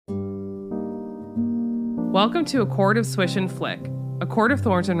Welcome to A Court of Swish and Flick, a Court of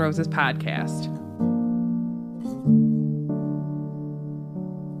Thorns and Roses podcast.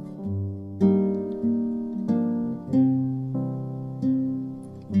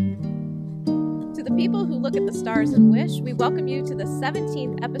 To the people who look at the stars and wish, we welcome you to the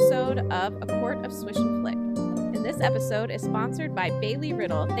 17th episode of A Court of Swish and Flick. And this episode is sponsored by Bailey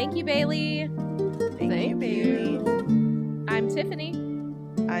Riddle. Thank you, Bailey. Thank you, Bailey. I'm Tiffany.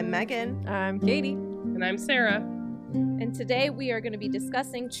 I'm Megan. I'm Katie. And I'm Sarah. And today we are going to be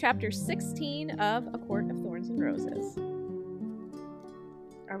discussing Chapter 16 of A Court of Thorns and Roses.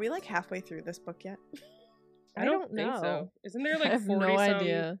 Are we like halfway through this book yet? I don't think know. so. Isn't there like I have 40 no some...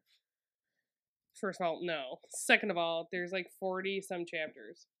 idea. First of all, no. Second of all, there's like 40 some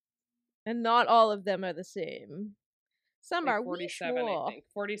chapters. And not all of them are the same. Some Like are 47, I think.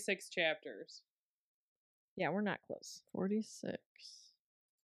 46 chapters. Yeah, we're not close. 46.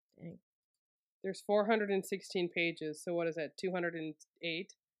 Dang. There's 416 pages, so what is that?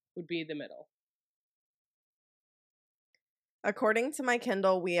 208 would be the middle. According to my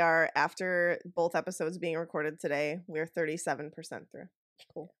Kindle, we are, after both episodes being recorded today, we're 37% through.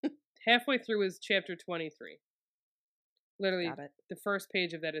 Cool. Halfway through is chapter 23. Literally, Got it. the first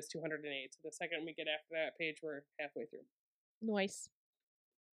page of that is 208, so the second we get after that page, we're halfway through. Nice.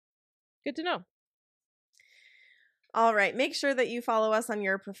 Good to know. All right, make sure that you follow us on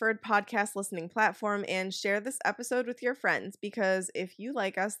your preferred podcast listening platform and share this episode with your friends, because if you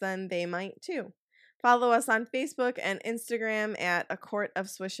like us, then they might too. Follow us on Facebook and Instagram at A Court of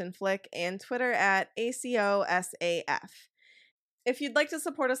Swish and Flick and Twitter at ACOSAF. If you'd like to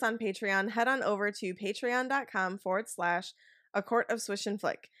support us on Patreon, head on over to patreon.com/A Court of Swish and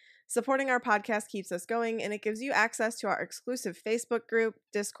Flick. Supporting our podcast keeps us going, and it gives you access to our exclusive Facebook group,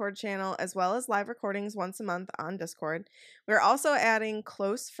 Discord channel, as well as live recordings once a month on Discord. We're also adding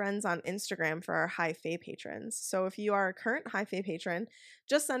close friends on Instagram for our High Fae patrons. So if you are a current High Fae patron,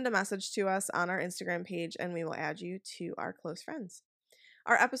 just send a message to us on our Instagram page, and we will add you to our close friends.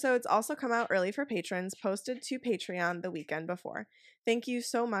 Our episodes also come out early for patrons, posted to Patreon the weekend before. Thank you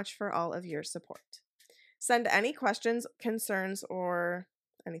so much for all of your support. Send any questions, concerns, or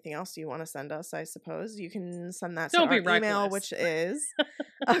anything else you want to send us, I suppose. You can send that to our email, which is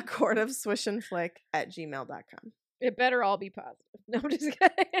acourtofswishandflick@gmail.com. It better all be positive. No, I'm just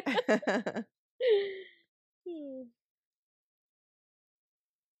kidding.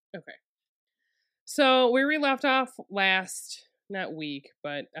 Okay. So where we left off last, not week,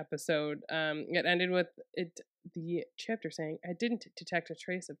 but episode, it ended with the chapter saying, "I didn't detect a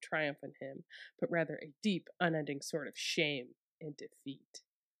trace of triumph in him, but rather a deep, unending sort of shame and defeat."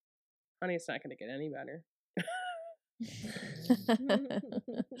 Honey, it's not going to get any better.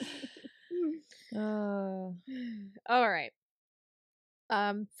 All right.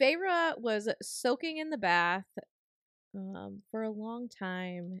 Feyre was soaking in the bath for a long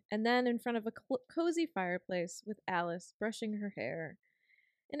time, and then in front of a cozy fireplace with Alice brushing her hair.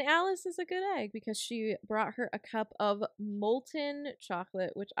 And Alice is a good egg because she brought her a cup of molten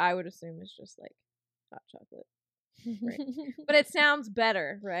chocolate, which I would assume is just like hot chocolate. Right. But it sounds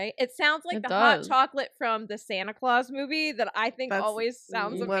better, right? It sounds like hot chocolate from the Santa Claus movie that I think That's always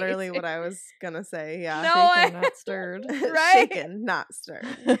sounds amazing. Literally what I was gonna say. Yeah, No, shaken, not stirred. Right? Shaken, not stirred.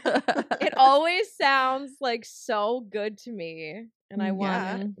 It always sounds like so good to me, and I want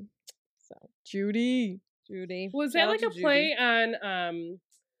Yeah. it. So Judy. Was Shout that out like to a play on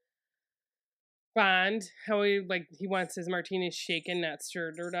Bond? How he wants his martinis shaken, not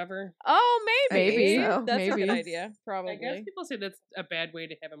stirred, or whatever. Oh, maybe. Maybe. That's a Maybe. good idea. Probably. I guess people say that's a bad way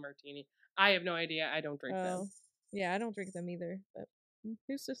to have a martini. I have no idea. I don't drink them. Yeah, I don't drink them either, but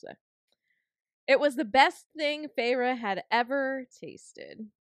who's to say? It was the best thing Feyre had ever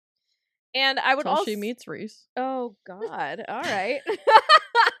tasted. And I would Till also... she meets Reese. Oh, God. All right.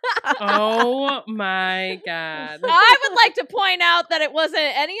 Oh, my God. I would like to point out that it wasn't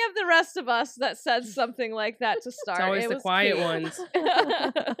any of the rest of us that said something like that to start. It's always the was quiet Kate. ones.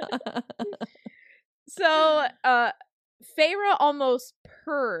 So, Feyre almost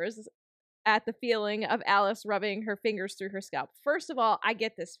purrs at the feeling of Alice rubbing her fingers through her scalp. First of all, I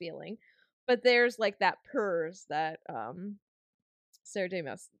get this feeling, but there's like that purrs that Sarah J.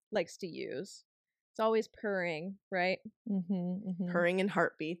 Maas likes to use. It's always purring, right? Purring and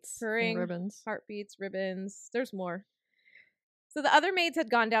heartbeats. Purring, And ribbons. heartbeats, ribbons. There's more. So the other maids had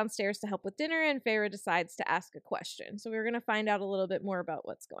gone downstairs to help with dinner, and Feyre decides to ask a question. So we're going to find out a little bit more about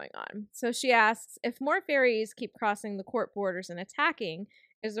what's going on. So she asks, if more fairies keep crossing the court borders and attacking,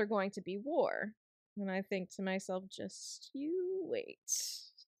 is there going to be war? And I think to myself, just you wait.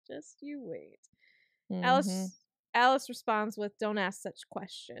 Just you wait. Alice responds with, don't ask such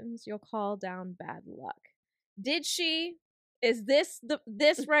questions. You'll call down bad luck. Did she? Is this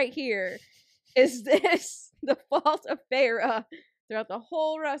this right here? Is this the fault of Feyre throughout the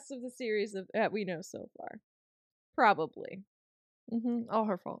whole rest of the series that we know so far? Probably. All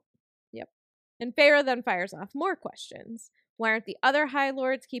her fault. Yep. And Feyre then fires off more questions. Why aren't the other High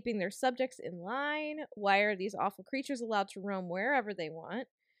Lords keeping their subjects in line? Why are these awful creatures allowed to roam wherever they want?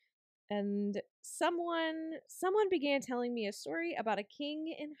 And someone began telling me a story about a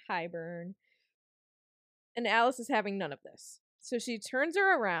king in Highburn. And Alice is having none of this. So she turns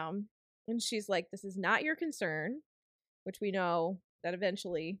her around and she's like, this is not your concern, which we know that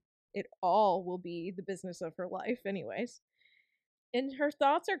eventually it all will be the business of her life anyways. And her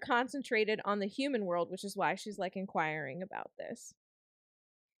thoughts are concentrated on the human world, which is why she's like inquiring about this.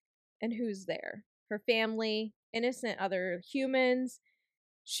 And who's there? Her family, innocent other humans.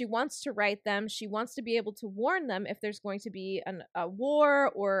 She wants to write them. She wants to be able to warn them if there's going to be a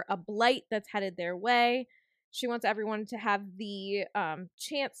war or a blight that's headed their way. She wants everyone to have the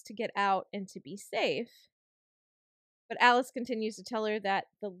chance to get out and to be safe. But Alice continues to tell her that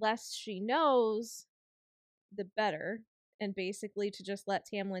the less she knows, the better. And basically to just let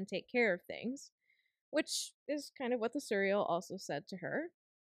Tamlin take care of things. Which is kind of what the Suriel also said to her.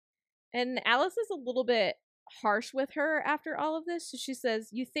 And Alice is a little bit harsh with her after all of this. So she says,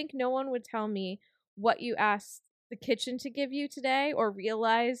 you think no one would tell me what you asked the kitchen to give you today or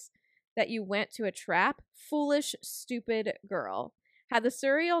realize that you went to a trap? Foolish, stupid girl. Had the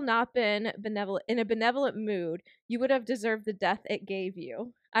Suriel not been in a benevolent mood, you would have deserved the death it gave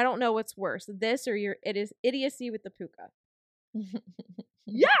you. I don't know what's worse, this or your idiocy with the puka.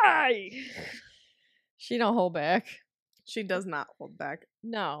 Yay! She don't hold back. She does not hold back.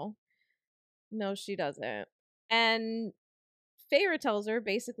 No, she doesn't. And Feyre tells her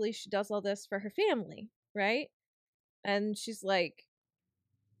basically she does all this for her family, right? And she's like,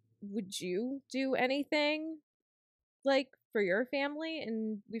 would you do anything like for your family?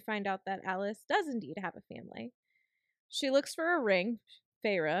 And we find out that Alice does indeed have a family. She looks for a ring,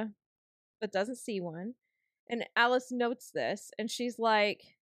 Feyre, but doesn't see one. And Alice notes this, and she's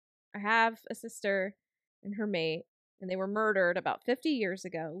like, I have a sister and her mate, and they were murdered about 50 years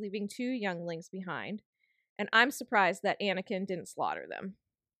ago, leaving 2 younglings behind. And I'm surprised that Anakin didn't slaughter them.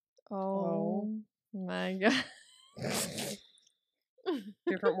 Oh my god.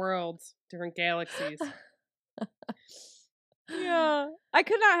 Different worlds, different galaxies. Yeah. I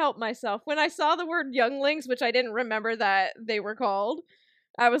could not help myself. When I saw the word younglings, which I didn't remember that they were called,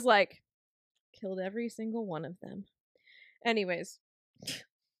 I was like, killed every single one of them. Anyways.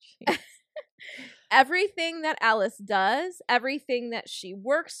 Everything that Alice does, everything that she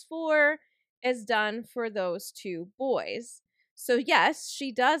works for, is done for those 2 boys. So yes,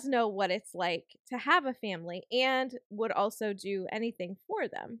 she does know what it's like to have a family and would also do anything for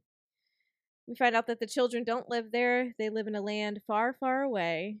them. We find out that the children don't live there. They live in a land far, far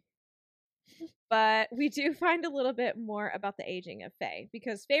away. But we do find a little bit more about the aging of Faye,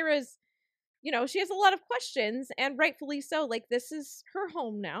 because Feyre's, she has a lot of questions, and rightfully so. Like, this is her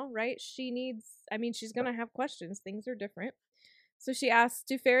home now, right? She's going to have questions. Things are different. So she asks,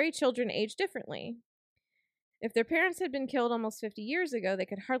 do fairy children age differently? If their parents had been killed almost 50 years ago, they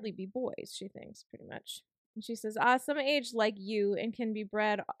could hardly be boys, she thinks, pretty much. And she says, some age like you and can be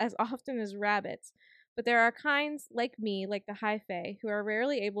bred as often as rabbits. But there are kinds like me, like the High Fae, who are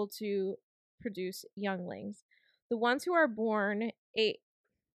rarely able to produce younglings. The ones who are born age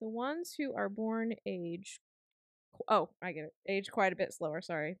quite a bit slower.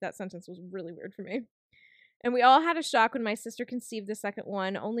 Sorry, that sentence was really weird for me. And we all had a shock when my sister conceived the second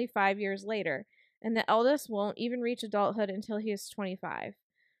one only 5 years later. And the eldest won't even reach adulthood until he is 25.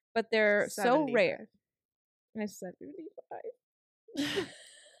 But they're 75. so rare. I said 75.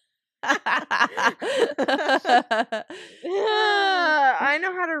 I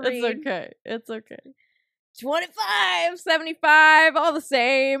know how to read. It's okay. 25, 75, all the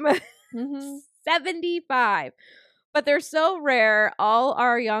same. Mm-hmm. 75. But they're so rare, all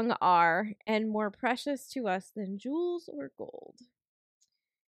our young are, and more precious to us than jewels or gold.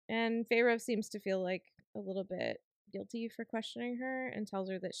 And Feyre seems to feel like a little bit guilty for questioning her and tells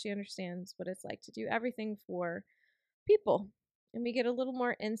her that she understands what it's like to do everything for people. And we get a little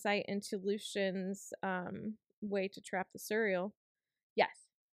more insight into Lucian's way to trap the Suriel. Yes.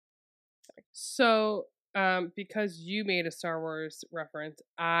 So, because you made a Star Wars reference,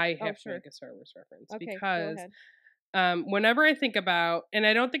 I have to make a Star Wars reference. Okay, because go ahead. Whenever I think about, and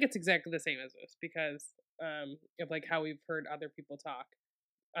I don't think it's exactly the same as this, because of like how we've heard other people talk,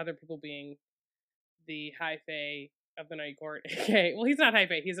 other people being the High Fae of the Night Court. Okay, well, he's not High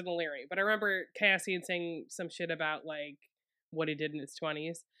Fae, he's an Illyri. But I remember Cassian saying some shit about like what he did in his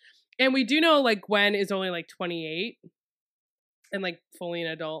 20s. And we do know, like, Gwen is only, like, 28 and, like, fully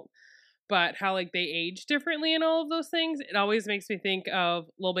an adult. But how, like, they age differently and all of those things, it always makes me think of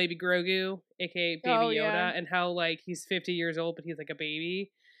little baby Grogu, a.k.a. Baby Oh, Yoda, yeah. and how, like, he's 50 years old, but he's, like, a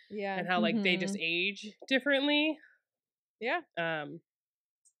baby. Yeah. And how, like, they just age differently. Yeah.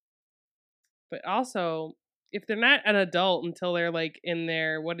 But also, if they're not an adult until they're, like, in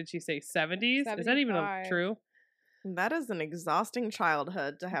their, what did she say, 70s? Is that even 75. true? That is an exhausting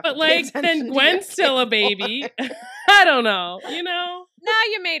childhood to have But, to pay like, attention then to your Gwen's still a kid baby. for. I don't know, you know? Now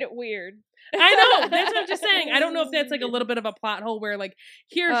you made it weird. I know. That's what I'm just saying. I don't know if that's, like, a little bit of a plot hole where, like,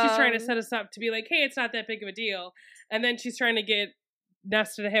 here she's trying to set us up to be like, hey, it's not that big of a deal. And then she's trying to get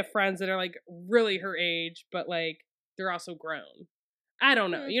Nesta to have friends that are, like, really her age, but, like, they're also grown. I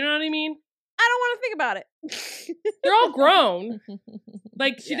don't know. You know what I mean? I don't want to think about it. They're all grown.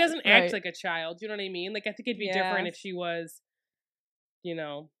 Like, she Yeah, doesn't act right. like a child. You know what I mean? Like, I think it'd be different if she was, you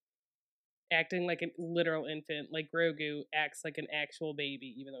know, acting like a literal infant. Like, Grogu acts like an actual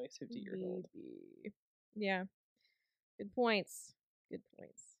baby, even though he's 50 years old. Yeah. Good points. Good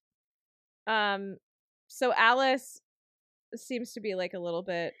points. So Alice seems to be, like, a little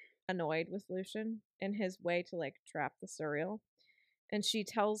bit annoyed with Lucian in his way to, like, trap the Suriel. And she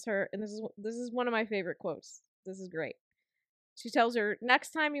tells her, and this is one of my favorite quotes. This is great. She tells her,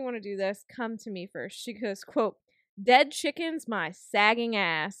 next time you want to do this, come to me first. She goes, quote, dead chicken's my sagging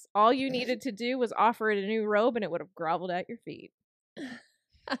ass. All you needed to do was offer it a new robe and it would have groveled at your feet.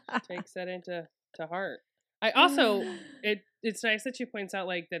 Takes that into heart. I also, it's nice that she points out,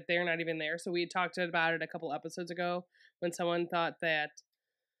 like, that they're not even there. So we had talked about it a couple episodes ago when someone thought that,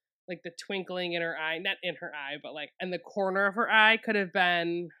 like, the twinkling in her eye, not in her eye, but, like, in the corner of her eye could have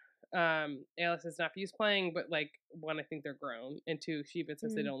been Alice's nephews playing. But, like, one, I think they're grown, and two, she even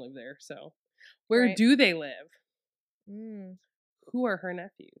says they don't live there. So where Right. do they live? Mm. Who are her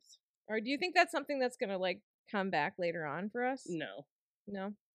nephews? Or do you think that's something that's going to, like, come back later on for us? No.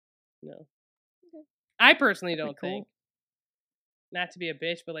 No? Okay. I personally don't cool. think. Not to be a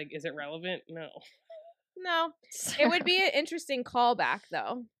bitch, but, like, is it relevant? No. No. It would be an interesting callback,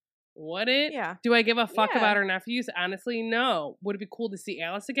 though. Would it? Yeah. Do I give a fuck Yeah. about her nephews? Honestly, no. Would it be cool to see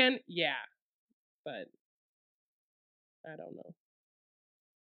Alice again? Yeah. But I don't know.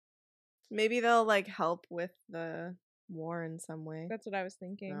 Maybe they'll, like, help with the war in some way. That's what I was I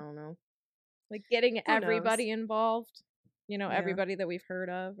thinking. don't know. Like, getting knows? everybody involved. You know, Yeah. everybody that we've heard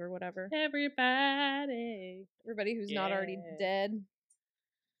of or whatever. Everybody. Everybody who's not already Yeah. dead.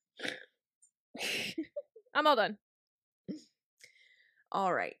 I'm all done.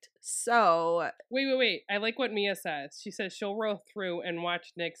 All right. So, Wait. I like what Mia says. She says she'll roll through and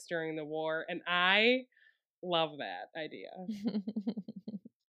watch Nyx during the war, and I love that idea.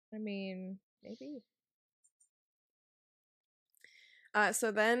 I mean, maybe.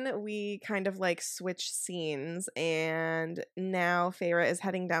 so then we kind of, like, switch scenes, and now Feyre is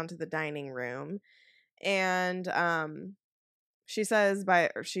heading down to the dining room, and she says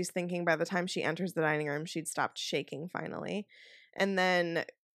she's thinking by the time she enters the dining room, she'd stopped shaking finally, and then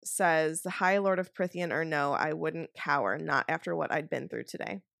says, "High Lord of Prythian or no, I wouldn't cower, not after what I'd been through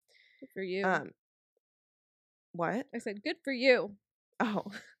today." Good for you. What? I said, good for you. Oh,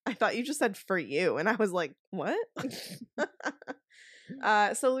 I thought you just said "for you," and I was like, what?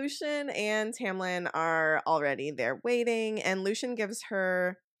 So Lucian and Tamlin are already there waiting, and Lucian gives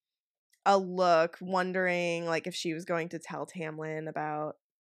her a look, wondering, like, if she was going to tell Tamlin about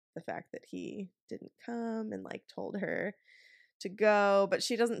the fact that he didn't come and, like, told her to go, but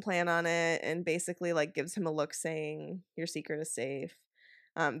she doesn't plan on it, and basically, like, gives him a look saying, your secret is safe.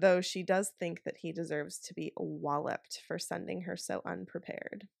 Though she does think that he deserves to be walloped for sending her so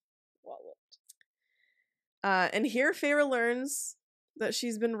unprepared. And here Feyre learns that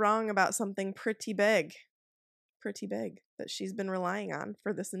she's been wrong about something pretty big that she's been relying on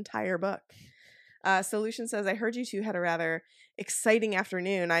for this entire book. So Lucian says, I heard you two had a rather exciting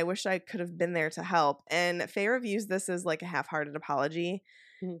afternoon. I wish I could have been there to help. And Feyre views this as, like, a half-hearted apology.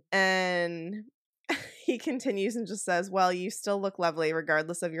 Mm-hmm. And he continues and just says, well, you still look lovely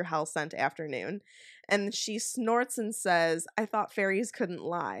regardless of your hell-sent afternoon. And she snorts and says, I thought fairies couldn't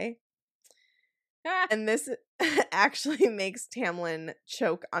lie. And this actually makes Tamlin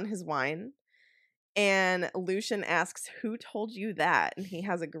choke on his wine. And Lucian asks, who told you that? And he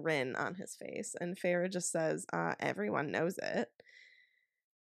has a grin on his face. And Feyre just says, everyone knows it.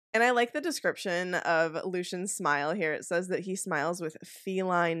 And I like the description of Lucian's smile here. It says that he smiles with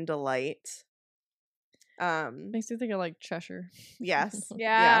feline delight. Makes you think of, like, Cheshire. Yes.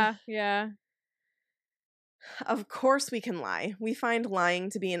 Yeah. Of course we can lie. We find lying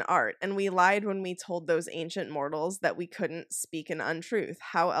to be an art, and we lied when we told those ancient mortals that we couldn't speak an untruth.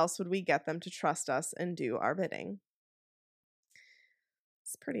 How else would we get them to trust us and do our bidding?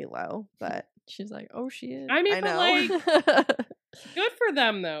 It's pretty low, but She's like, oh shit. I mean, I but know. like, good for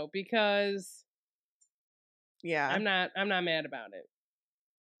them though, because yeah. I'm not mad about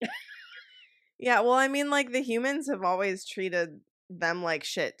it. Yeah, well, I mean, like, the humans have always treated them like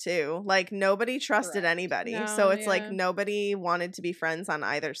shit, too. Like, nobody trusted Correct. anybody. No, So it's yeah. like nobody wanted to be friends on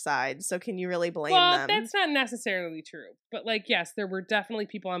either side. So can you really blame Well, them? that's not necessarily true. But like, yes, there were definitely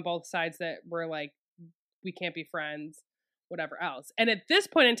people on both sides that were like, we can't be friends, whatever else. And at this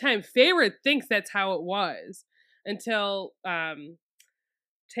point in time, Feyre thinks that's how it was until Tamlin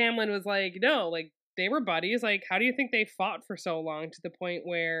was like, no, like they were buddies. Like, how do you think they fought for so long to the point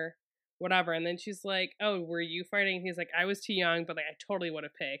where whatever? And then she's like, oh, were you fighting? And he's like, I was too young, but like I totally would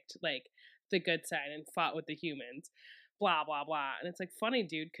have picked like the good side and fought with the humans. Blah, blah, blah. And it's like, funny,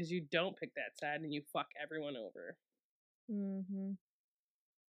 dude, because you don't pick that side and you fuck everyone over. Mm-hmm.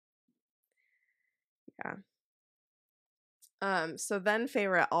 So then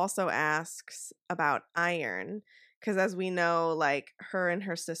Feyre also asks about iron, because as we know, like, her and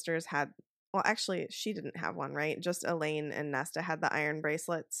her sisters had, well, actually, she didn't have one, right? Just Elaine and Nesta had the iron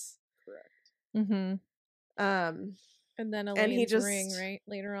bracelets. Correct. Mm-hmm. And then And he Elaine's just- ring, right?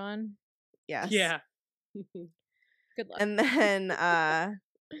 Later on. Yes. Yeah. Good luck. And then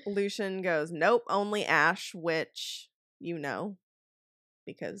Lucian goes, nope, only ash, which you know,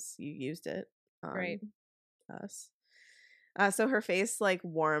 because you used it on Right. us. So her face like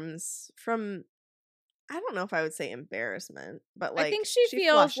warms from, I don't know if I would say embarrassment, but like I think she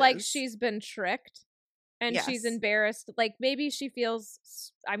feels like flushes. she's been tricked. And she's Yes. embarrassed. Like maybe she feels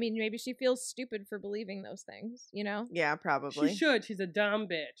maybe she feels stupid for believing those things, you know? Yeah, probably. She should. She's a dumb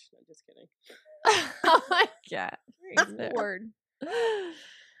bitch. No, just kidding. Oh my god. Very word.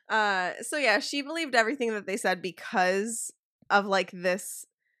 So yeah, she believed everything that they said because of like this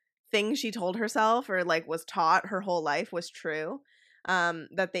thing she told herself or like was taught her whole life was true.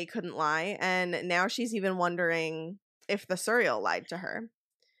 That they couldn't lie, and now she's even wondering if the Suriel lied to her.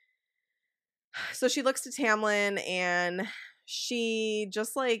 So she looks to Tamlin and she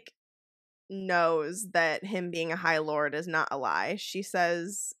just like knows that him being a High Lord is not a lie. She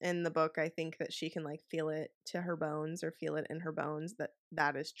says in the book, I think, that she can like feel it to her bones or feel it in her bones that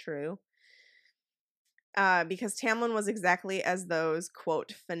that is true. Because Tamlin was exactly as those,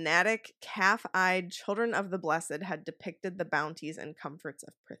 quote, fanatic, calf-eyed children of the blessed had depicted the bounties and comforts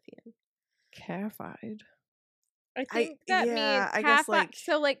of Prythian. Calf-eyed. I think that yeah, means I guess, like-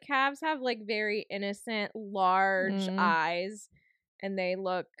 so like calves have like very innocent, large Mm. eyes, and they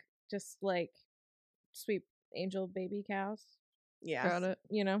look just like sweet angel baby cows. Yeah. Got it.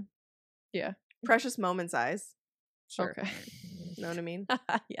 You know? Yeah. Precious moments eyes. Sure. Okay. Know what I mean?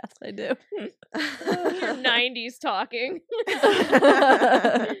 Yes, I do. Your 90s talking.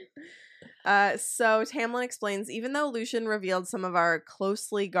 So Tamlin explains, even though Lucian revealed some of our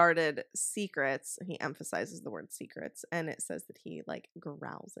closely guarded secrets, he emphasizes the word secrets, and it says that he like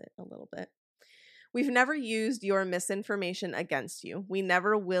growls it a little bit. We've never used your misinformation against you. We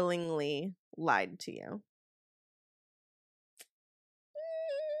never willingly lied to you.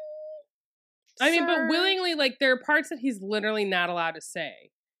 I mean, but Sir. willingly, like, there are parts that he's literally not allowed to say.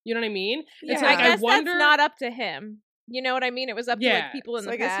 You know what I mean? Yeah. It's I like, guess wonder. that's not up to him. You know what I mean? It was up to Yeah. like people in So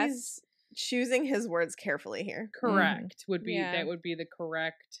the I guess past. he's choosing his words carefully here. Correct would be Yeah. that would be the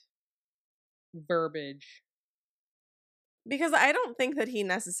correct verbiage. Because I don't think that he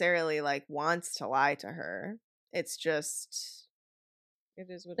necessarily like wants to lie to her. It's just It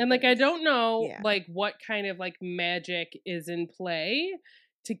is what And it like, I is. don't know, Yeah. like, what kind of like magic is in play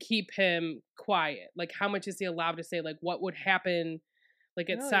to keep him quiet. Like, how much is he allowed to say? Like, what would happen? Like,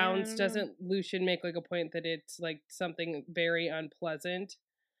 it Oh, yeah, I sounds, don't know. doesn't Lucian make like a point that it's like something very unpleasant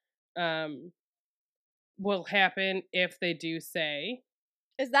will happen if they do say?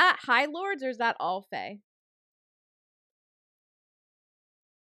 Is that High Lords or is that all Fae?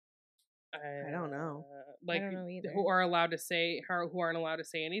 I don't know. Like, don't know either. who are allowed to say, who aren't allowed to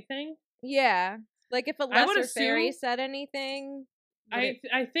say anything? Yeah. Like if a I would lesser fairy assume- said anything. would it-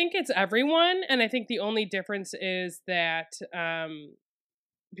 I think it's everyone, and I think the only difference is that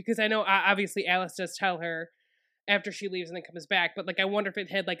because I know obviously Alice does tell her after she leaves and then comes back, but like I wonder if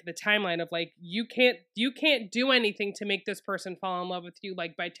it had like the timeline of like you can't do anything to make this person fall in love with you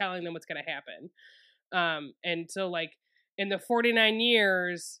like by telling them what's going to happen. And so like in the 49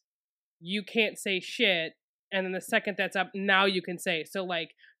 years you can't say shit, and then the second that's up, now you can say. So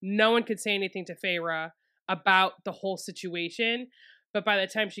like no one could say anything to Feyre about the whole situation. But by the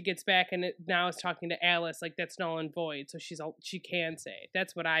time she gets back and now is talking to Alice, like that's null and void. So she can say it.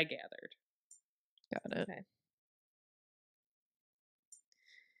 That's what I gathered. Got it. Okay.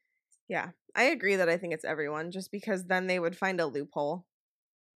 Yeah, I agree that I think it's everyone, just because then they would find a loophole.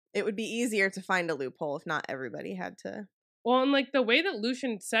 It would be easier to find a loophole if not everybody had to. Well, and like the way that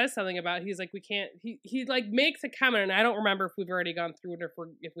Lucian says something about it, he's like, we can't. He like makes a comment, and I don't remember if we've already gone through it or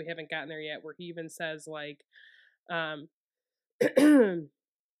if we haven't gotten there yet, where he even says like,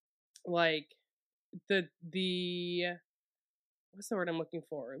 like the what's the word I'm looking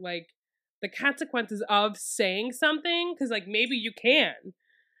for? Like the consequences of saying something, because like maybe you can,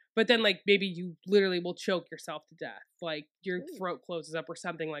 but then like maybe you literally will choke yourself to death, like your throat closes up or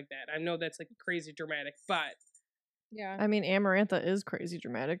something like that. I know that's like crazy dramatic, but Yeah. I mean, Amarantha is crazy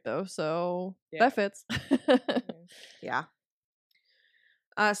dramatic though, so Yeah. that fits. Yeah.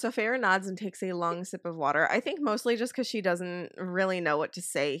 So Feyre nods and takes a long sip of water. I think mostly just because she doesn't really know what to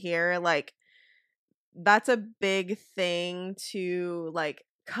say here. Like, that's a big thing to, like,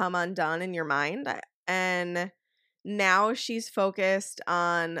 come undone in your mind. And now she's focused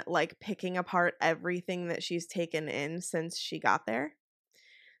on, like, picking apart everything that she's taken in since she got there.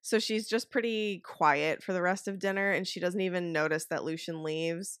 So she's just pretty quiet for the rest of dinner, and she doesn't even notice that Lucian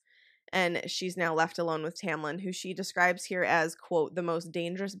leaves. And she's now left alone with Tamlin, who she describes here as, quote, the most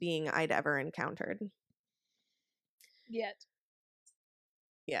dangerous being I'd ever encountered. Yet.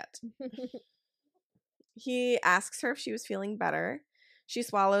 He asks her if she was feeling better. She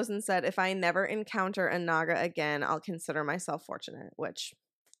swallows and said, if I never encounter a Naga again, I'll consider myself fortunate, which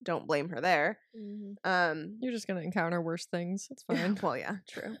don't blame her there. Mm-hmm. You're just gonna encounter worse things. It's fine. Well, yeah,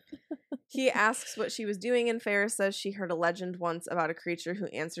 true. He asks what she was doing, and Feyre says she heard a legend once about a creature who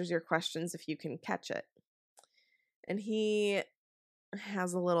answers your questions if you can catch it. And he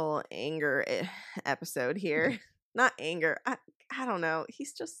has a little anger episode here. Not anger. I don't know.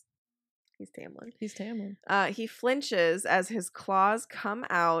 He's Tamlin. He's Tamlin. He flinches as his claws come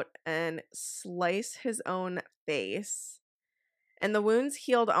out and slice his own face. And the wounds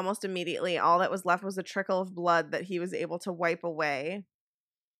healed almost immediately. All that was left was a trickle of blood that he was able to wipe away.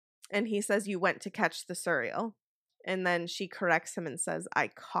 And he says, you went to catch the Suriel. And then she corrects him and says, I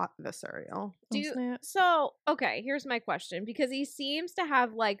caught the Suriel. So, okay, here's my question. Because he seems to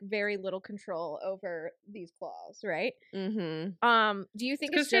have, like, very little control over these claws, right? Mm-hmm. Do you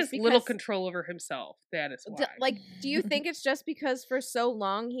think it's it's just because little control over himself? That is why. Do you think it's just because for so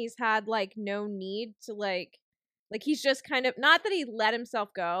long he's had, like, no need to, like he's just kind of, not that he let himself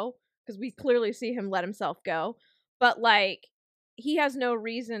go, because we clearly see him let himself go, but, like, he has no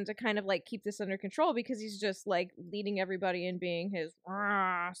reason to kind of, like, keep this under control because he's just, like, leading everybody and being his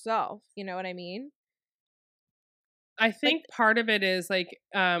self. You know what I mean? I think part of it is, like,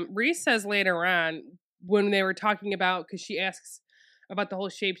 Rhys says later on when they were talking about, because she asks about the whole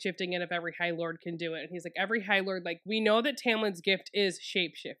shape-shifting and if every High Lord can do it. And he's like, every High Lord, like, we know that Tamlin's gift is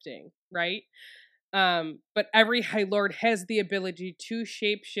shape-shifting, right? But every High Lord has the ability to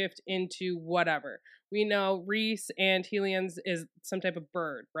shapeshift into whatever. We know Rhys and Helian's is some type of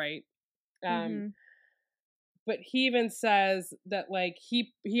bird, right? But he even says that, like,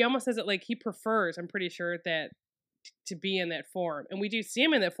 he almost says it like he prefers, I'm pretty sure, that to be in that form. And we do see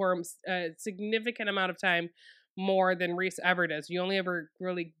him in that form a significant amount of time more than Rhys ever does. You only ever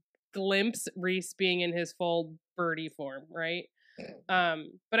really glimpse Rhys being in his full birdie form, right?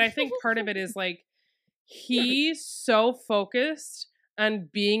 But I think part of it is, like, he's so focused on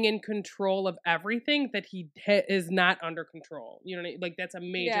being in control of everything that he is not under control. You know what I mean? Like, that's a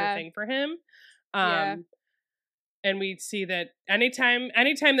major thing for him. And we see that anytime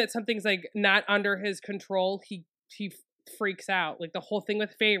that something's, like, not under his control, he freaks out. Like, the whole thing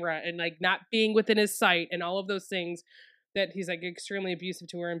with Feyre and, like, not being within his sight and all of those things that he's, like, extremely abusive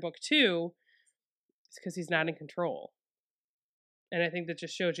to her in book 2, it's because he's not in control. And I think that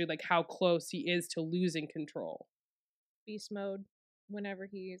just shows you, like, how close he is to losing control. Beast mode whenever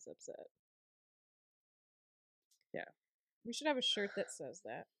he is upset. Yeah. We should have a shirt that says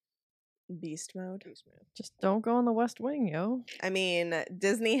that. Beast mode. Just don't go on the West Wing, yo. I mean,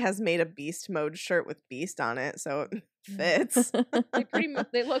 Disney has made a beast mode shirt with beast on it, so it fits.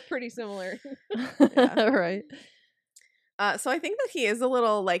 They look pretty similar. Right. So I think that he is a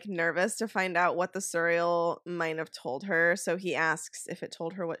little, like, nervous to find out what the Suriel might have told her, so he asks if it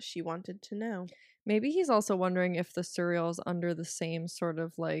told her what she wanted to know. Maybe he's also wondering if the Suriel's under the same sort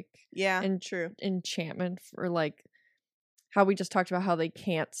of, like, true enchantment for, like, how we just talked about how they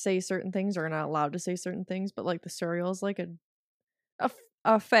can't say certain things or are not allowed to say certain things, but, like, the Suriel's like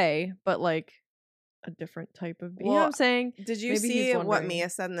a fae, but, like, a different type of being. You know what I'm saying? Did you Maybe he's see what wondering. Mia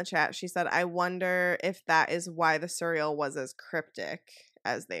said in the chat? She said, I wonder if that is why the Suriel was as cryptic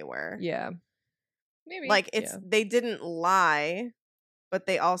as they were. Yeah. Maybe. Like, it's Yeah. they didn't lie, but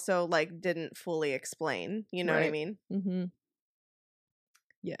they also, like, didn't fully explain. You know what I Right. mean? Mm-hmm.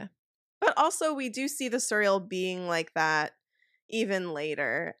 Yeah. But also, we do see the Suriel being like that even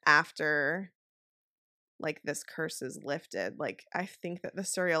later after, like, this curse is lifted. Like, I think that the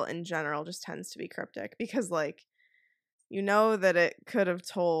Suriel in general just tends to be cryptic because, like, you know that it could have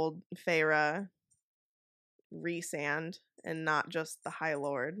told Feyre Rhysand and not just the High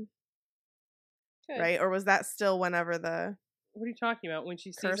Lord, Could. right? Or was that still whenever the What are you talking about? When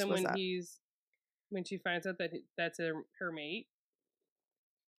she sees curse him, was up? when she finds out that that's her mate.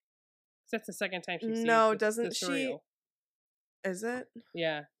 'Cause that's the second time she sees No, the doesn't she? Suriel. Is it?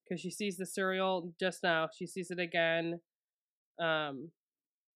 Yeah, because she sees the Suriel just now. She sees it again,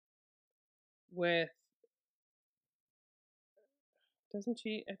 with. Doesn't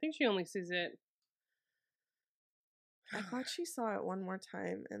she? I think she only sees it. I thought she saw it one more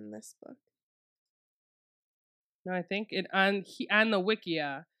time in this book. No, I think it on the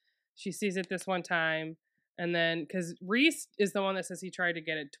Wikia, she sees it this one time, and then because Rhys is the one that says he tried to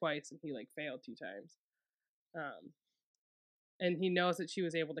get it twice and he like failed 2 times, and he knows that she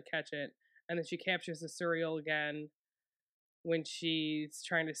was able to catch it, and then she captures the Suriel again when she's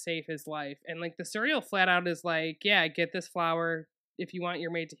trying to save his life, and like the Suriel flat out is like, yeah, get this flower if you want your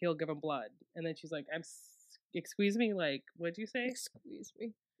mate to heal, give him blood, and then she's like, excuse me, like what'd you say? Excuse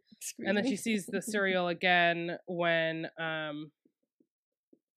me. And then she sees the Suriel again when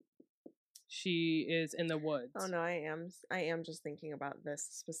she is in the woods. Oh no, I am just thinking about this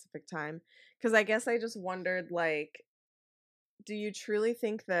specific time because I guess I just wondered, like, do you truly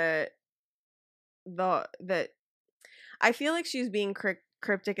think that I feel like she's being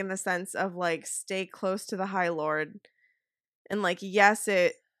cryptic in the sense of like stay close to the High Lord, and like yes,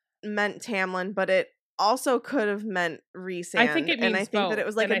 it meant Tamlin, but it also could have meant Rhysand. I think it means and I think that it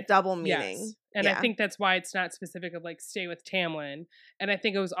was like a double meaning. Yes. And I think that's why it's not specific of like stay with Tamlin. And I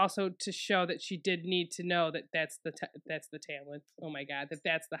think it was also to show that she did need to know that that's the Tamlin. Oh my god,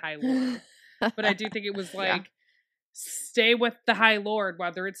 that's the High Lord. But I do think it was like stay with the High Lord,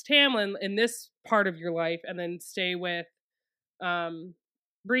 whether it's Tamlin in this part of your life, and then stay with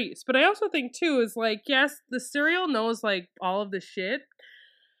Rhys. But I also think too is like, yes, the Suriel knows like all of the shit.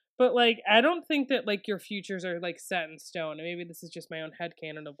 But, like, I don't think that, like, your futures are, like, set in stone. And maybe this is just my own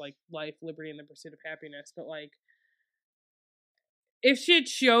headcanon of, like, life, liberty, and the pursuit of happiness. But, like, if she had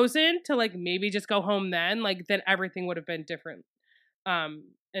chosen to, like, maybe just go home then everything would have been different. And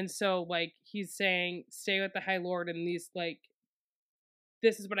so, like, he's saying, stay with the High Lord and these, like,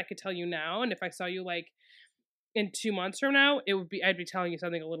 this is what I could tell you now. And if I saw you, like, in 2 months from now, I'd be telling you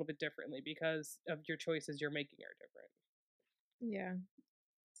something a little bit differently because of your choices you're making are different. Yeah.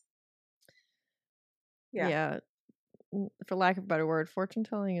 Yeah. For lack of a better word, fortune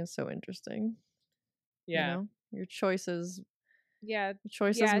telling is so interesting. Yeah. You know? Your choices Yeah.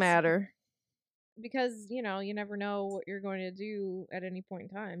 Choices matter. Because, you know, you never know what you're going to do at any point in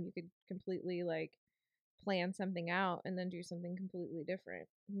time. You could completely, like, plan something out and then do something completely different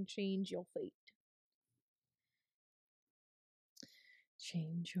and change your fate.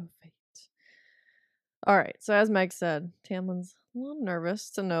 Change your fate. All right, so as Meg said, Tamlin's a little nervous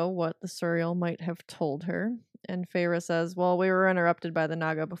to know what the Suriel might have told her. And Feyre says, well, we were interrupted by the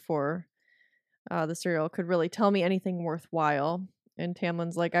Naga before the Suriel could really tell me anything worthwhile. And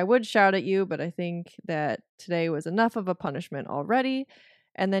Tamlin's like, I would shout at you, but I think that today was enough of a punishment already.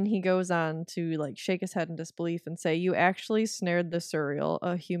 And then he goes on to like shake his head in disbelief and say, you actually snared the Suriel,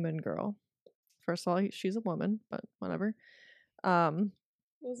 a human girl. First of all, she's a woman, but whatever.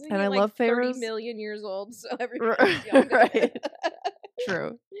 Wasn't and he I like love 30 Feyre's million years old, so everybody's younger. Right.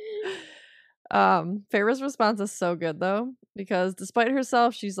 True. Feyre's response is so good though, because despite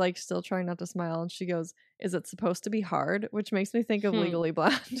herself, she's like still trying not to smile, and she goes, "Is it supposed to be hard?" Which makes me think of Legally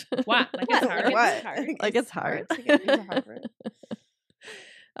Blonde. What? Like it's hard? What? Like it's hard. to get into Harvard.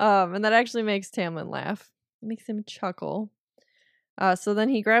 And that actually makes Tamlin laugh. It makes him chuckle. So then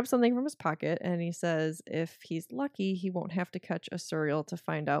he grabs something from his pocket and he says if he's lucky, he won't have to catch a Suriel to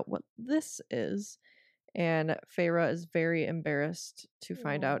find out what this is. And Feyre is very embarrassed to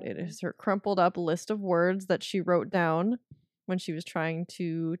find out it is her crumpled up list of words that she wrote down when she was trying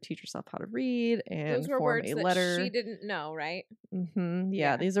to teach herself how to read and Those were form words a that letter. she didn't know, right? Mm-hmm.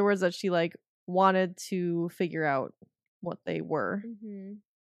 Yeah. Yeah, these are words that she like wanted to figure out what they were. Mm-hmm.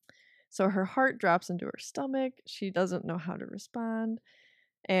 So her heart drops into her stomach. She doesn't know how to respond.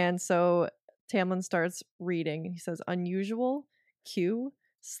 And so Tamlin starts reading. He says, unusual, Q,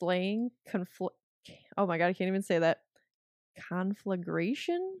 slaying, oh my god, I can't even say that.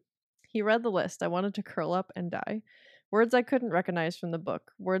 Conflagration? He read the list. I wanted to curl up and die. Words I couldn't recognize from the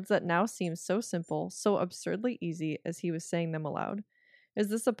book. Words that now seem so simple, so absurdly easy as he was saying them aloud. Is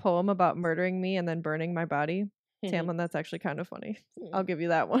this a poem about murdering me and then burning my body? Tamlin, that's actually kind of funny. I'll give you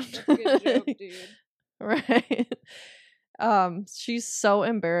that one. Good joke, dude. Right. She's so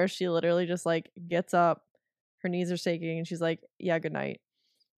embarrassed. She literally just like gets up, her knees are shaking, and she's like, yeah, good night.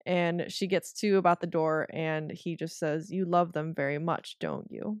 And she gets to about the door, and he just says, you love them very much, don't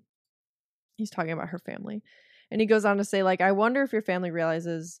you? He's talking about her family. And he goes on to say, like, I wonder if your family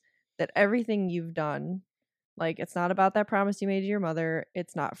realizes that everything you've done, like, it's not about that promise you made to your mother.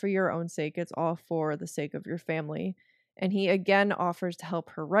 It's not for your own sake. It's all for the sake of your family. And he again offers to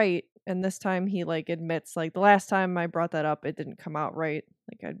help her write. And this time he like admits, like, the last time I brought that up, it didn't come out right.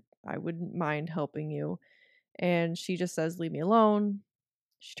 Like, I wouldn't mind helping you. And she just says, leave me alone.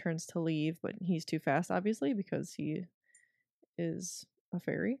 She turns to leave, but he's too fast, obviously, because he is a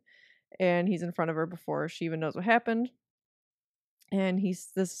fairy. And he's in front of her before she even knows what happened. And this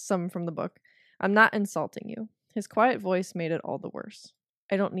is some from the book. I'm not insulting you. His quiet voice made it all the worse.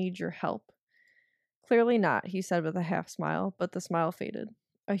 I don't need your help. Clearly not, he said with a half smile, but the smile faded.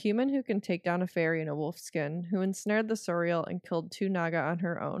 A human who can take down a fairy in a wolf's skin, who ensnared the Soriel and killed 2 Naga on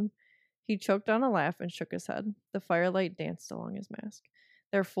her own. He choked on a laugh and shook his head. The firelight danced along his mask.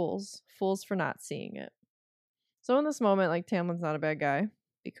 They're fools. Fools for not seeing it. So in this moment, like, Tamlin's not a bad guy,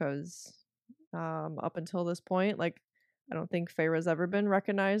 because up until this point, like, I don't think Feyre's ever been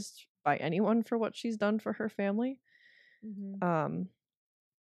recognized by anyone for what she's done for her family. Mm-hmm.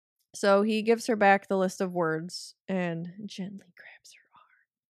 So he gives her back the list of words and gently grabs her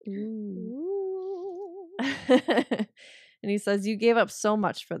arm. Ooh. And he says, you gave up so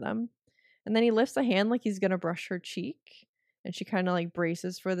much for them. And then he lifts a hand like he's going to brush her cheek. And she kind of like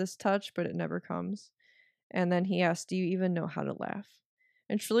braces for this touch, but it never comes. And then he asks, do you even know how to laugh?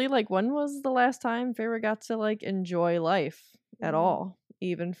 And truly, like, when was the last time Feyre got to like enjoy life at all,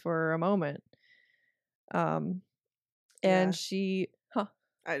 even for a moment? And Yeah. she,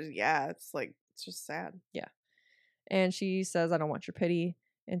 it's like, it's just sad. Yeah. And she says, I don't want your pity.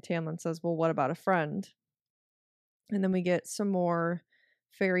 And Tamlin says, well, what about a friend? And then we get some more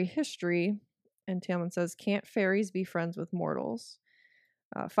fairy history. And Tamlin says, can't fairies be friends with mortals?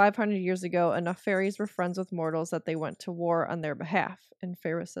 500 years ago, enough fairies were friends with mortals that they went to war on their behalf. And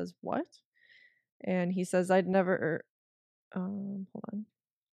Feyre says, what? And he says, I'd never... hold on.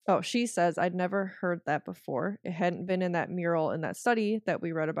 Oh, she says, I'd never heard that before. It hadn't been in that mural in that study that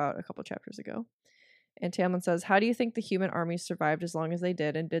we read about a couple chapters ago. And Tamlin says, how do you think the human armies survived as long as they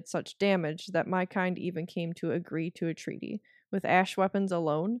did and did such damage that my kind even came to agree to a treaty? With ash weapons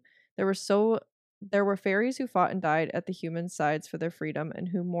alone, there were fairies who fought and died at the human sides for their freedom and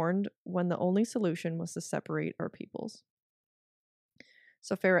who mourned when the only solution was to separate our peoples.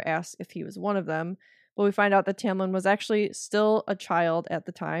 So Feyre asks if he was one of them, but we find out that Tamlin was actually still a child at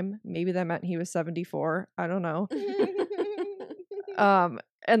the time. Maybe that meant he was 74. I don't know.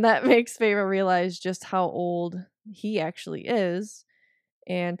 And that makes Feyre realize just how old he actually is.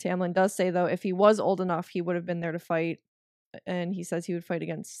 And Tamlin does say, though, if he was old enough, he would have been there to fight. And he says he would fight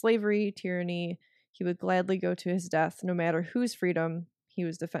against slavery, tyranny. He would gladly go to his death, no matter whose freedom he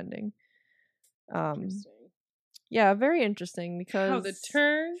was defending. Yeah, very interesting, because how the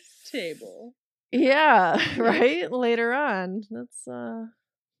turntable. Yeah, right? Later on. That's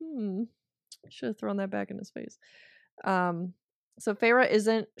should have thrown that back in his face. So Feyre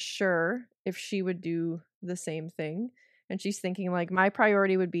isn't sure if she would do the same thing. And she's thinking, like, my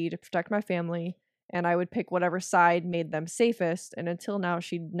priority would be to protect my family, and I would pick whatever side made them safest. And until now,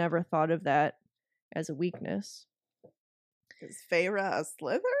 she'd never thought of that as a weakness. Is Feyre a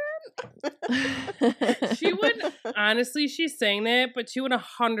Slytherin? She would, honestly, she's saying that, but she would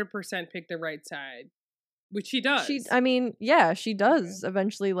 100% pick the right side, which she does. She does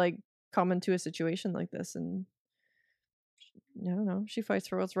eventually, like, come into a situation like this, and I don't know, she fights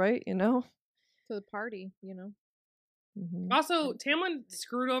for what's right, you know? To the party, you know? Mm-hmm. Also, Tamlin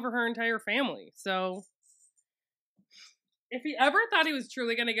screwed over her entire family, so if he ever thought he was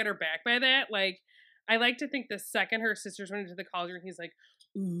truly going to get her back by that, like, I like to think the second her sisters went into the cauldron, he's like,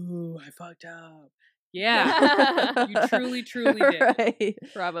 ooh, I fucked up. Yeah, you truly, truly did. Right.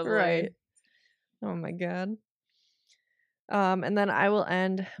 Probably. Right. Oh my god. And then I will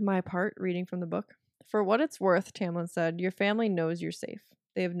end my part reading from the book. For what it's worth, Tamlin said, your family knows you're safe.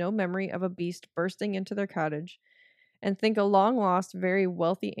 They have no memory of a beast bursting into their cottage, and think a long-lost, very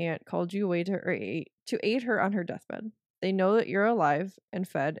wealthy aunt called you away to aid her on her deathbed. They know that you're alive and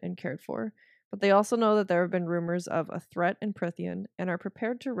fed and cared for. But they also know that there have been rumors of a threat in Prythian and are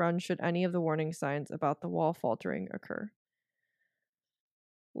prepared to run should any of the warning signs about the wall faltering occur.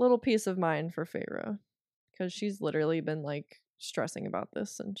 Little peace of mind for Feyre, because she's literally been like stressing about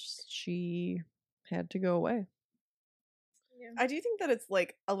this and she had to go away. I do think that it's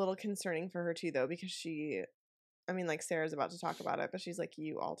like a little concerning for her too, though, because like Sarah's about to talk about it, but she's like,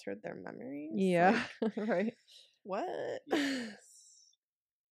 you altered their memories. Yeah, Like, right. what?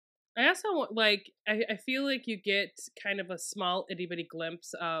 I also like. I feel like you get kind of a small itty bitty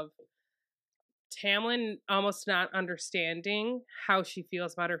glimpse of Tamlin almost not understanding how she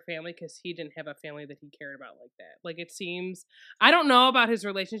feels about her family because he didn't have a family that he cared about like that. Like, it seems, I don't know about his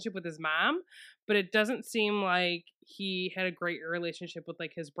relationship with his mom, but it doesn't seem like he had a great relationship with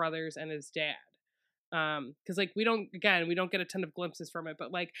like his brothers and his dad. Because like we don't get a ton of glimpses from it,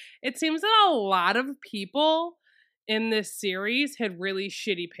 but like it seems that a lot of people in this series had really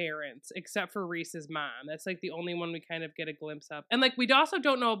shitty parents, except for Rhys's mom. That's like the only one we kind of get a glimpse of. And like we also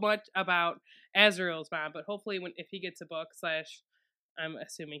don't know much about Azriel's mom, but hopefully if he gets a book / I'm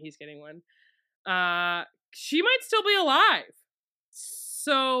assuming he's getting one, she might still be alive.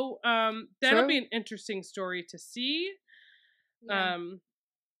 So that'll be an interesting story to see. Yeah.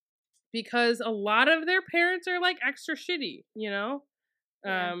 Because a lot of their parents are like extra shitty, you know?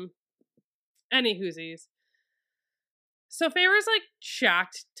 Yeah. Any whoosies. So Feyre's like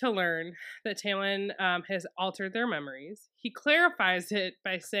shocked to learn that Tamlin has altered their memories. He clarifies it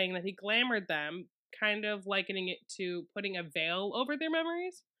by saying that he glamored them, kind of likening it to putting a veil over their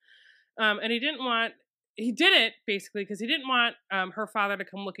memories. And he did it basically because he didn't want her father to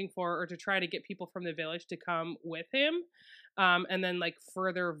come looking for her or to try to get people from the village to come with him. And then like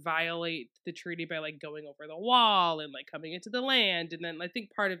further violate the treaty by like going over the wall and like coming into the land. And then I think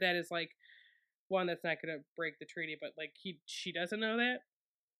part of that is like, one, that's not going to break the treaty, but like she doesn't know that.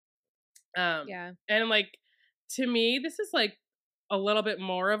 Yeah. And like, to me, this is like a little bit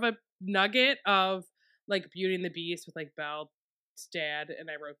more of a nugget of like Beauty and the Beast with like Belle's dad, and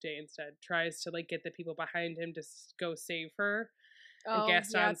I wrote Day instead, tries to like get the people behind him to go save her. Oh, And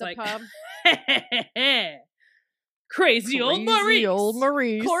Gaston's yeah, like, pub. Crazy old Maurice. Crazy old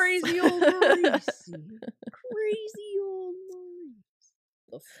Maurice. Crazy old Maurice. Crazy old Maurice.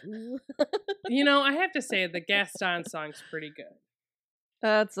 The fool. You know, I have to say the Gaston song's pretty good.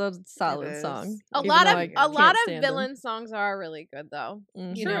 That's a solid is. song. A even lot though of I a can't lot of stand 'em. villain songs are really good though.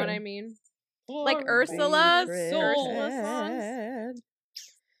 Mhm. You know what I mean? Like Ursula's Ursula songs.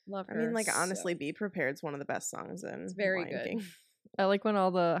 Love I her. mean, like, honestly, Be Prepared's one of the best songs in It's very Lion good. King. I like when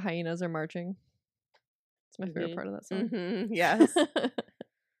all the hyenas are marching. It's my favorite Mhm. part of that song. Mm-hmm, yes.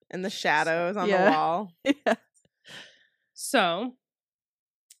 And the shadows on Yeah. the wall. Yeah. So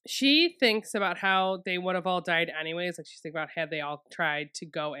she thinks about how they would have all died anyways. Like, she's thinking about had they all tried to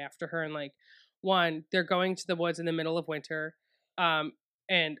go after her, and like, one, they're going to the woods in the middle of winter,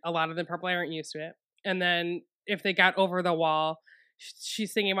 and a lot of them probably aren't used to it. And then if they got over the wall,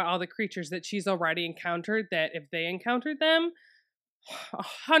 she's thinking about all the creatures that she's already encountered, that if they encountered them,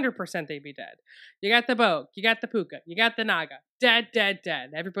 100% they'd be dead. You got the Bogue, you got the Puka, you got the Naga. Dead, dead,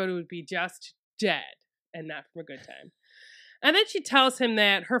 dead. Everybody would be just dead and not from a good time. And then she tells him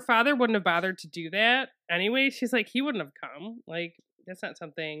that her father wouldn't have bothered to do that anyway. She's like, he wouldn't have come. Like, that's not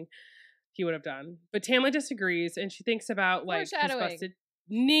something he would have done. But Tamlin disagrees, and she thinks about like his Foreshadowing. busted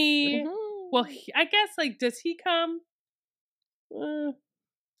knee. Mhm. Well, I guess like, does he come?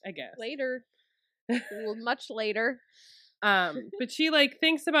 I guess Later. Well, much later. but she like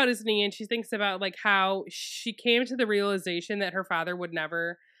thinks about his knee, and she thinks about like how she came to the realization that her father would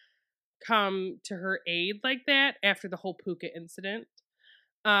never come to her aid like that after the whole Puka incident.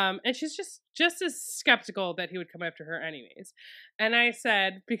 And she's just as skeptical that he would come after her anyways. And I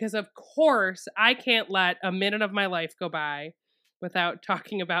said, because of course I can't let a minute of my life go by without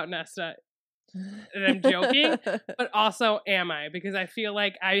talking about Nesta. And I'm joking, but also am I? Because I feel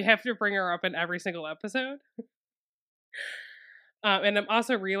like I have to bring her up in every single episode. And I'm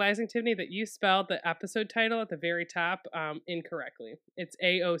also realizing, Tiffany, that you spelled the episode title at the very top incorrectly. It's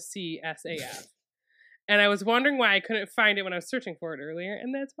AOCSAF. And I was wondering why I couldn't find it when I was searching for it earlier,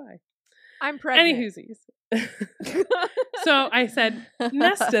 and that's why. I'm pregnant. Any whoosies. So I said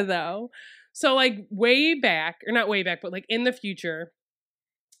Nesta, though. So like way back, or not way back, but like in the future,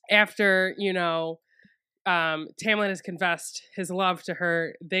 after, you know, Tamlin has confessed his love to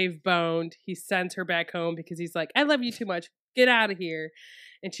her, they've boned, he sends her back home because he's like, I love you too much, get out of here.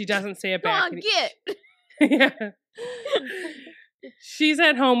 And she doesn't say it Come back. on, get. Yeah. She's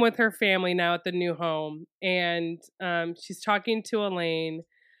at home with her family now at the new home, and she's talking to Elaine.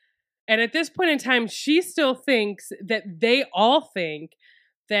 And at this point in time, she still thinks that they all think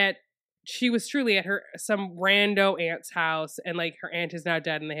that she was truly at some rando aunt's house, and like her aunt is now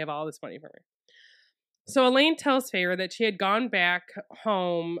dead and they have all this money from her. So Elaine tells Feyre that she had gone back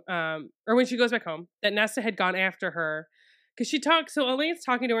home, or when she goes back home, that Nesta had gone after her. Because so Elaine's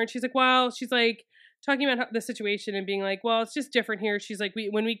talking to her and she's like, well, she's like talking about the situation and being like, well, it's just different here. She's like,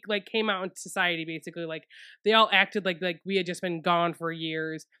 when we like came out in society, basically, like they all acted like we had just been gone for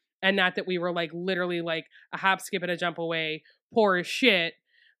years, and not that we were like literally like a hop, skip, and a jump away, poor as shit.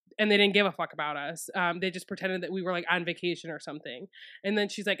 And they didn't give a fuck about us. They just pretended that we were like on vacation or something. And then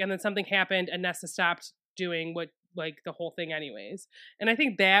she's like, and then something happened and Nesta stopped doing what like the whole thing anyways. And I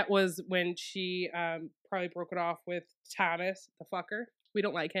think that was when she probably broke it off with Thomas, the fucker. We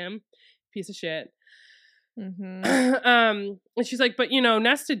don't like him. Piece of shit. Mm-hmm. And she's like, but you know,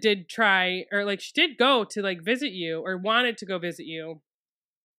 Nesta did try, or like she did go to like visit you, or wanted to go visit you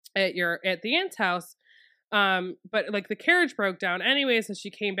at the aunt's house. But like the carriage broke down anyway, so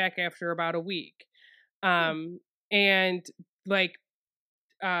she came back after about a week. And like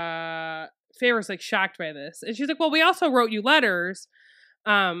Feyre's like shocked by this. And she's like, well, we also wrote you letters.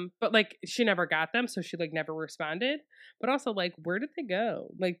 But like she never got them, so she like never responded. But also like, where did they go?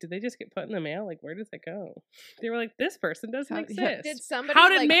 Like, did they just get put in the mail? Like, where did they go? They were like, this person doesn't exist. Did somebody How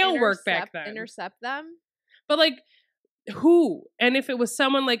did like, mail work back then? Intercept them? But like, who? And if it was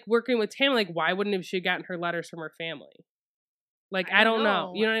someone like working with Tam, like why wouldn't have she gotten her letters from her family? Like I don't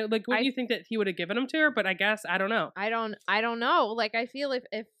know. You know, like wouldn't you think that he would have given them to her? But I guess I don't know. I don't know. Like I feel if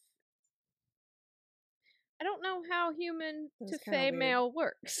I don't know how human to fae mail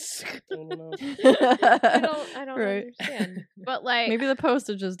works. I don't know. I don't Right. understand. But like Maybe the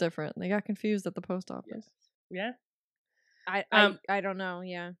postage is different. They got confused at the post office. Yeah. I don't know.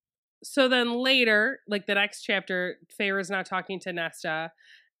 Yeah. So then later, like the next chapter, Feyre's not talking to Nesta,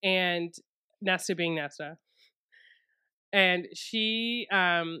 and Nesta being Nesta. And she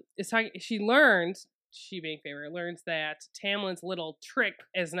is talking, she being Feyre, learns that Tamlin's little trick,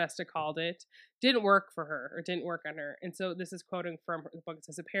 as Nesta called it, didn't work for her, or didn't work on her. And so this is quoting from the book. It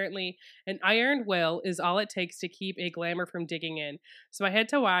says, apparently, an iron will is all it takes to keep a glamour from digging in. So I had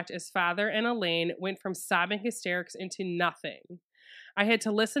to watch as Father and Elaine went from sobbing hysterics into nothing. I had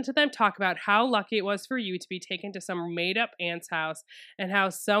to listen to them talk about how lucky it was for you to be taken to some made-up aunt's house and how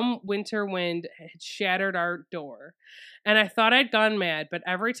some winter wind had shattered our door. And I thought I'd gone mad, but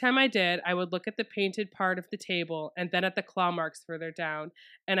every time I did, I would look at the painted part of the table and then at the claw marks further down,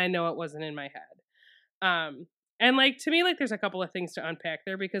 and I know it wasn't in my head. And like, to me, like, there's a couple of things to unpack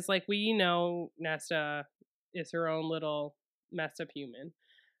there, because like, we know Nesta is her own little messed up human.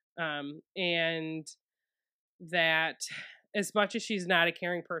 And that as much as she's not a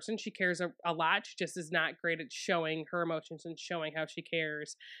caring person, she cares a lot. She just is not great at showing her emotions and showing how she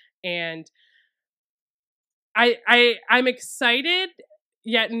cares. And I'm excited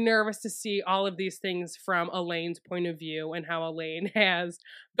yet nervous to see all of these things from Elaine's point of view, and how Elaine has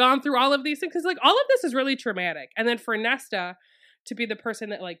gone through all of these things. Because like, all of this is really traumatic. And then for Nesta to be the person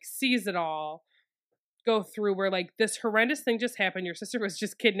that like sees it all go through, where like this horrendous thing just happened. Your sister was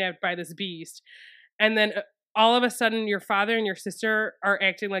just kidnapped by this beast. And then all of a sudden your father and your sister are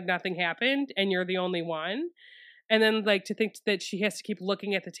acting like nothing happened and you're the only one. And then like to think that she has to keep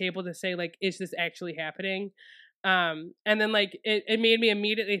looking at the table to say like, is this actually happening? And then like it made me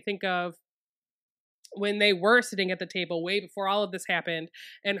immediately think of when they were sitting at the table way before all of this happened,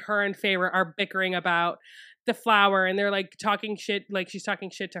 and her and Feyre are bickering about the flower, and they're like talking shit, like she's talking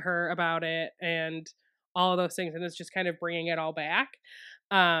shit to her about it and all of those things. And it's just kind of bringing it all back.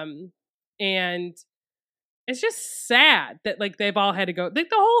 And it's just sad that like they've all had to go, like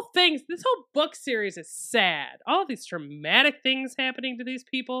the whole thing, this whole book series is sad. All of these traumatic things happening to these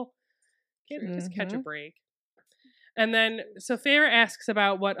people. Can't we just catch a break? And then, so Feyre asks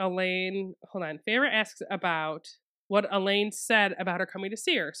about what Elaine, Feyre asks about what Elaine said about her coming to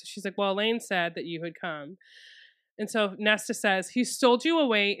see her. So she's like, well, Elaine said that you had come. And so Nesta says, he stole you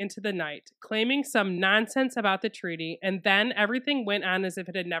away into the night, claiming some nonsense about the treaty, and then everything went on as if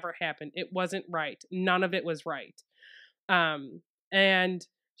it had never happened. It wasn't right. None of it was right. And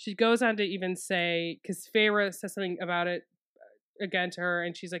she goes on to even say, because Feyre says something about it again to her,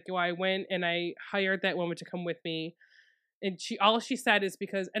 and she's like, well, I went and I hired that woman to come with me. And all she said is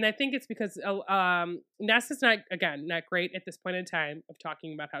because, and I think it's because Nesta's not great at this point in time of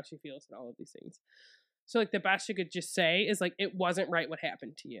talking about how she feels and all of these things. So like the best she could just say is like, it wasn't right what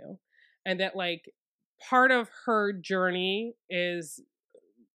happened to you. And that like part of her journey is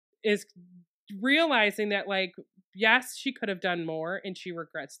realizing that like, yes, she could have done more, and she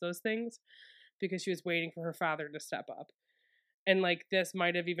regrets those things because she was waiting for her father to step up. And like, this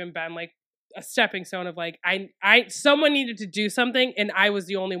might have even been like a stepping stone of like, I someone needed to do something and I was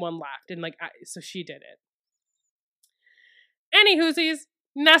the only one left. And like, so she did it. Any whoosies,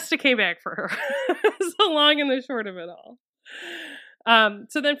 Nesta came back for her. So long and the short of it all.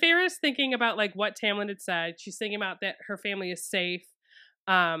 So then Feyre's thinking about like what Tamlin had said. She's thinking about that her family is safe.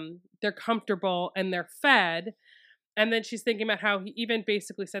 They're comfortable and they're fed. And then she's thinking about how he even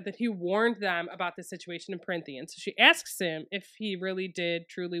basically said that he warned them about the situation in Prythian. So she asks him if he really did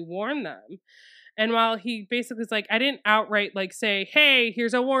truly warn them. And while he basically is like, I didn't outright like say, hey,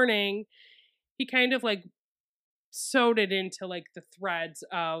 here's a warning, he kind of like sewed it into like the threads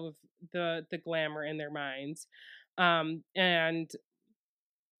of the glamour in their minds. And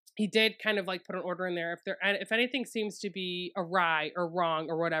he did kind of like put an order in there. If anything seems to be awry or wrong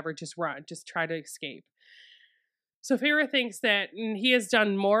or whatever, just run, just try to escape. So Feyre thinks that he has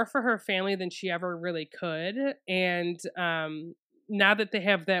done more for her family than she ever really could. And now that they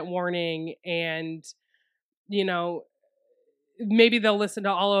have that warning and, you know, maybe they'll listen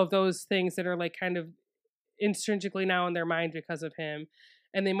to all of those things that are like kind of intrinsically now in their mind because of him.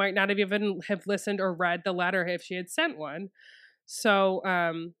 And they might not have even have listened or read the letter if she had sent one. So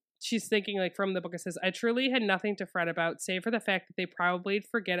she's thinking like from the book, it says, I truly had nothing to fret about, save for the fact that they probably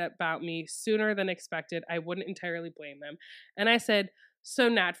forget about me sooner than expected. I wouldn't entirely blame them. And I said, so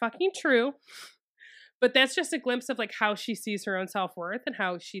not fucking true. But that's just a glimpse of like how she sees her own self-worth and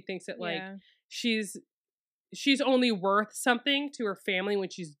how she thinks that like she's only worth something to her family when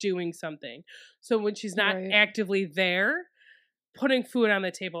she's doing something. So when she's not actively there, putting food on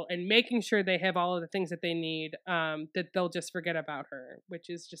the table and making sure they have all of the things that they need, that they'll just forget about her, which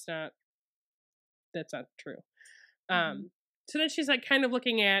is just that's not true. So then she's like kind of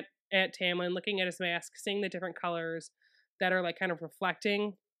looking at Tamlin, looking at his mask, seeing the different colors that are like kind of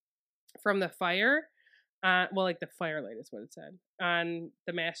reflecting from the fire. Well, like the firelight is what it said on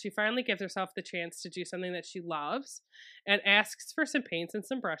the mask. She finally gives herself the chance to do something that she loves and asks for some paints and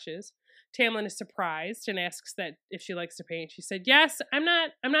some brushes. Tamlin is surprised and asks that if she likes to paint. She said, yes, I'm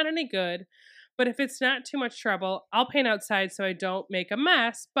not any good, but if it's not too much trouble, I'll paint outside so I don't make a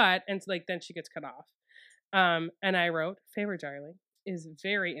mess. But, and like, then she gets cut off. And I wrote, Feyre darling is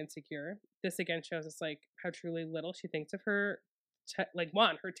very insecure. This again shows us like how truly little she thinks of her,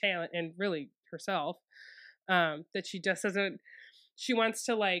 her talent and really herself. That she just doesn't, she wants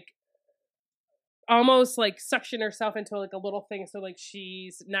to like, almost like suction herself into like a little thing so like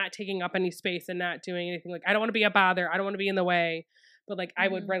she's not taking up any space and not doing anything. Like I don't want to be a bother, I don't want to be in the way, but like I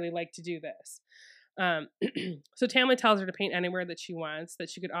would really like to do this. So Tamlin tells her to paint anywhere that she wants, that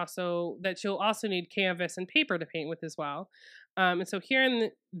she'll also need canvas and paper to paint with as well. And so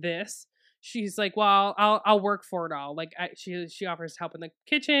hearing this, she's like, well, I'll work for it all. Like she offers help in the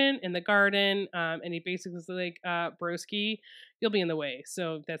kitchen, in the garden, and he basically is like, broski, you'll be in the way,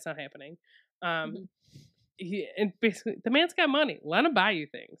 so that's not happening. And basically the man's got money, let him buy you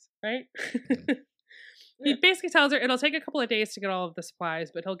things, right? He basically tells her it'll take a couple of days to get all of the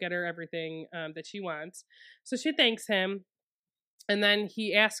supplies, but he'll get her everything that she wants. So she thanks him, and then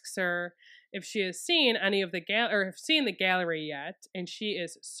he asks her if she has seen any of the seen the gallery yet, and she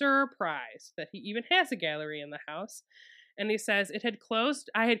is surprised that he even has a gallery in the house. And he says,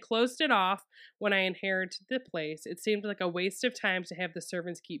 I had closed it off when I inherited the place. It seemed like a waste of time to have the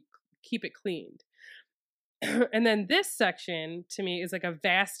servants keep it cleaned. And then this section to me is like a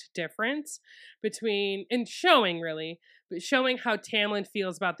vast difference between, and showing how Tamlin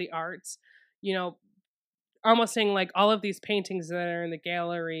feels about the arts, you know, almost saying like all of these paintings that are in the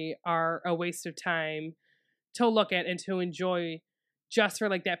gallery are a waste of time to look at and to enjoy just for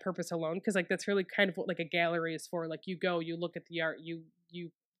like that purpose alone. Cause like that's really kind of what like a gallery is for. Like you go, you look at the art, you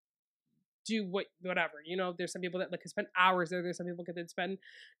do whatever, you know. There's some people that like can spend hours there. There's some people that spend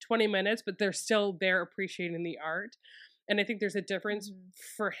 20 minutes, but they're still there appreciating the art. And I think there's a difference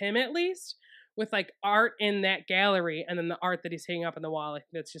for him, at least, with like art in that gallery and then the art that he's hanging up on the wall. I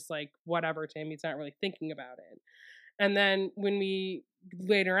think that's just like whatever to him. He's not really thinking about it. And then when we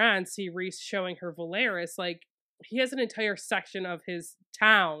later on see Rhys showing her Velaris, like he has an entire section of his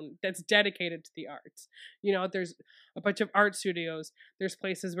town that's dedicated to the arts. You know, there's a bunch of art studios. There's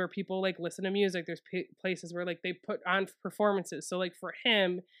places where people like listen to music. There's places where like they put on performances. So like for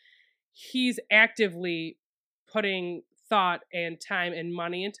him, he's actively putting thought and time and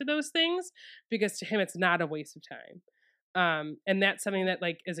money into those things because to him it's not a waste of time. And that's something that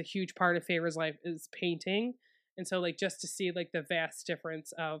like is a huge part of Feyre's life is painting. And so like just to see like the vast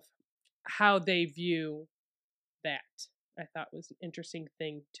difference of how they view that, I thought was an interesting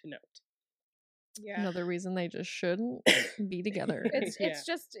thing to note. Yeah. Another reason they just shouldn't be together. It's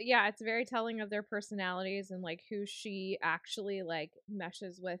just it's very telling of their personalities and like who she actually like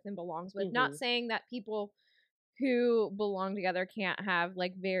meshes with and belongs with. Not saying that people who belong together can't have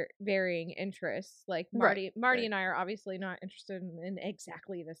like varying interests. Like Marty and I are obviously not interested in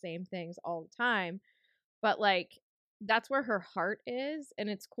exactly the same things all the time, but like that's where her heart is, and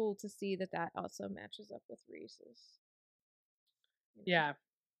it's cool to see that also matches up with Reese's. Yeah.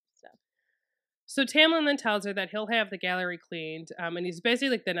 Stuff. So Tamlin then tells her that he'll have the gallery cleaned, and he's basically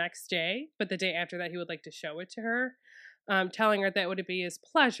like the next day, but the day after that he would like to show it to her, telling her that would be his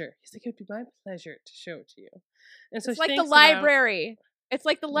pleasure. He's like, it would be my pleasure to show it to you. And so it's like the library. It's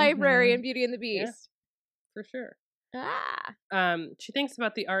like the library in Beauty and the Beast. Yeah, for sure. Ah. She thinks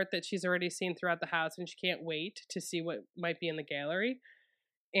about the art that she's already seen throughout the house, and she can't wait to see what might be in the gallery.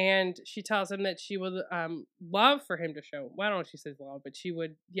 And she tells him that she would love for him to show. Well, I don't know if she says love, but she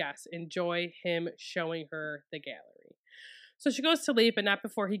would, yes, enjoy him showing her the gallery. So she goes to leave, but not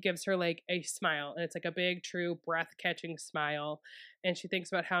before he gives her like a smile. And it's like a big, true, breath-catching smile. And she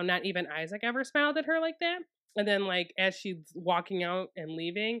thinks about how not even Isaac ever smiled at her like that. And then like as she's walking out and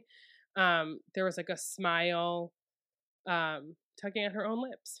leaving, there was like a smile tugging at her own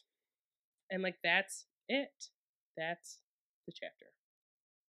lips. And like that's it. That's the chapter.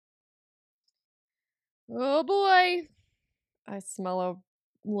 Oh boy. I smell a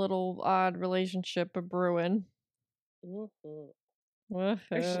little odd relationship a brewing. There's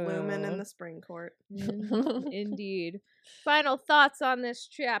Lumen in the spring court. Indeed. Final thoughts on this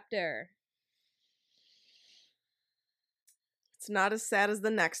chapter. It's not as sad as the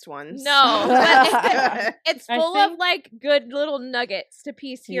next one. No, but it's full of like good little nuggets to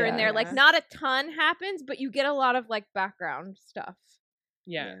piece here and there. Like not a ton happens, but you get a lot of like background stuff.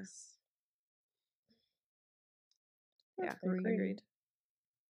 Yes. Yeah, agreed.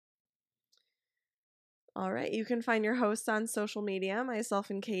 All right, you can find your hosts on social media. Myself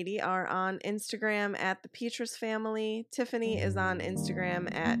and Katie are on Instagram at the Petrus Family. Tiffany is on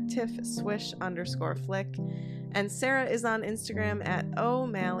Instagram at tiffswish_flick. And Sarah is on Instagram at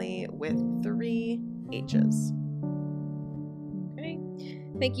O'Malley with 3 H's. Okay.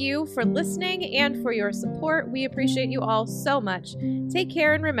 Thank you for listening and for your support. We appreciate you all so much. Take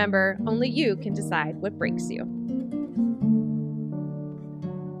care and remember, only you can decide what breaks you.